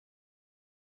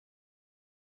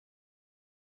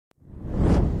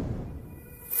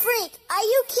Frank, are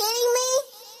you kidding me?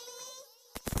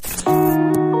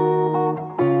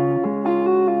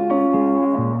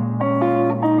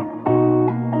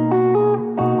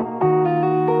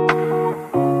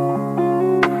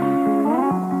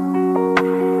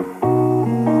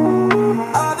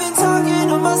 I've been talking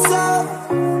to myself.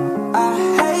 I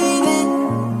hate it.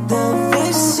 The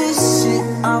vicious shit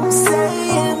I'm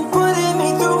saying, putting me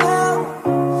through hell.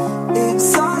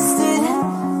 Exhausted,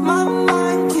 my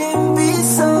mind can be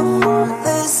so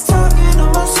heartless. Talking to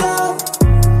myself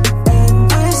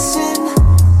and wishing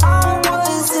I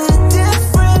was a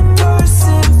different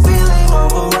person. Feeling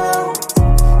overwhelmed,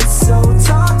 so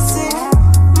toxic.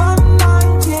 My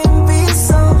mind can be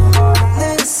so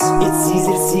heartless. It's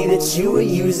easy to see that you are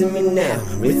using me now.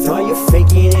 With all your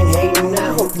faking and hating,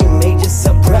 I hope you made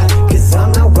yourself proud. Cause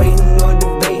I'm not waiting or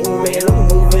debating, man, I'm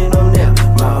moving on now.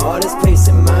 My heart is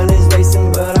pacing, mine is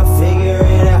racing, but I'll figure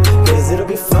it out. Cause it'll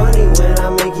be funny when I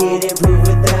make it and prove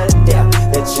without a doubt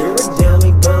that you're a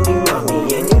dummy, bummy, mommy,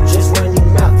 and you just run your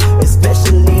mouth.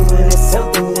 Especially when it's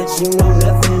something that you know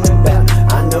nothing about.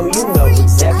 I know you know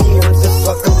exactly what the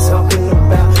fuck I'm talking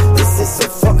about. This is so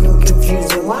fucking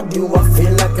confusing. Why do I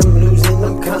feel like I'm losing?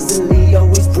 I'm constantly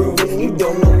always proving you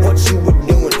don't know what you were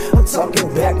doing. I'm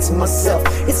talking back to myself,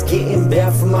 it's getting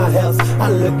bad for my health. I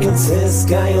look into the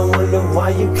sky and wonder why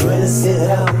you couldn't sit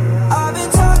out. I've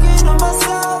been talking to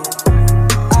myself.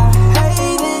 I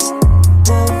hate it.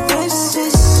 The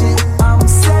vicious shit I'm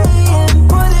saying,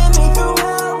 putting me through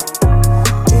hell.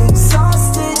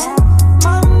 Exhausted,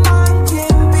 my mind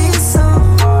can be so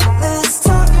heartless.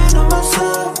 Talking to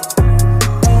myself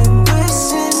and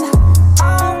wishing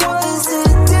I was a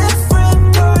different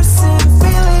person.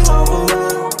 Feeling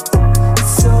overwhelmed,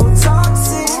 so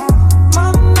toxic.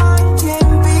 My mind can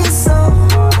be so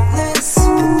heartless.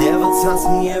 The devil taunts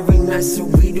me every night so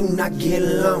we do not get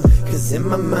along. Cause in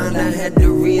my mind I had to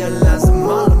realize I'm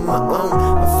all on my own.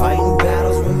 I'm fighting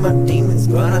battles with my demons,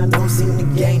 but I don't seem to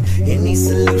gain any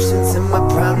solutions to my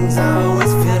problems. I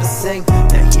always feel the same.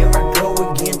 Now here I go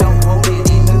again, don't hold it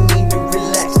in, you need to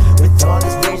relax. With all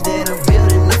this rage that I'm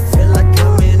building, I feel like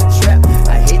I'm in a trap.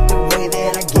 I hate the way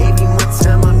that I gave you my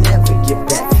time, I'll never get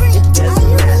back. It doesn't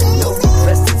matter, no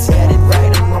request, it's tatted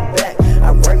right on my back.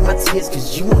 I wipe my tears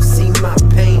cause you won't see my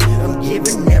pain. I'm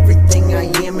giving everything I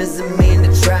am as a man.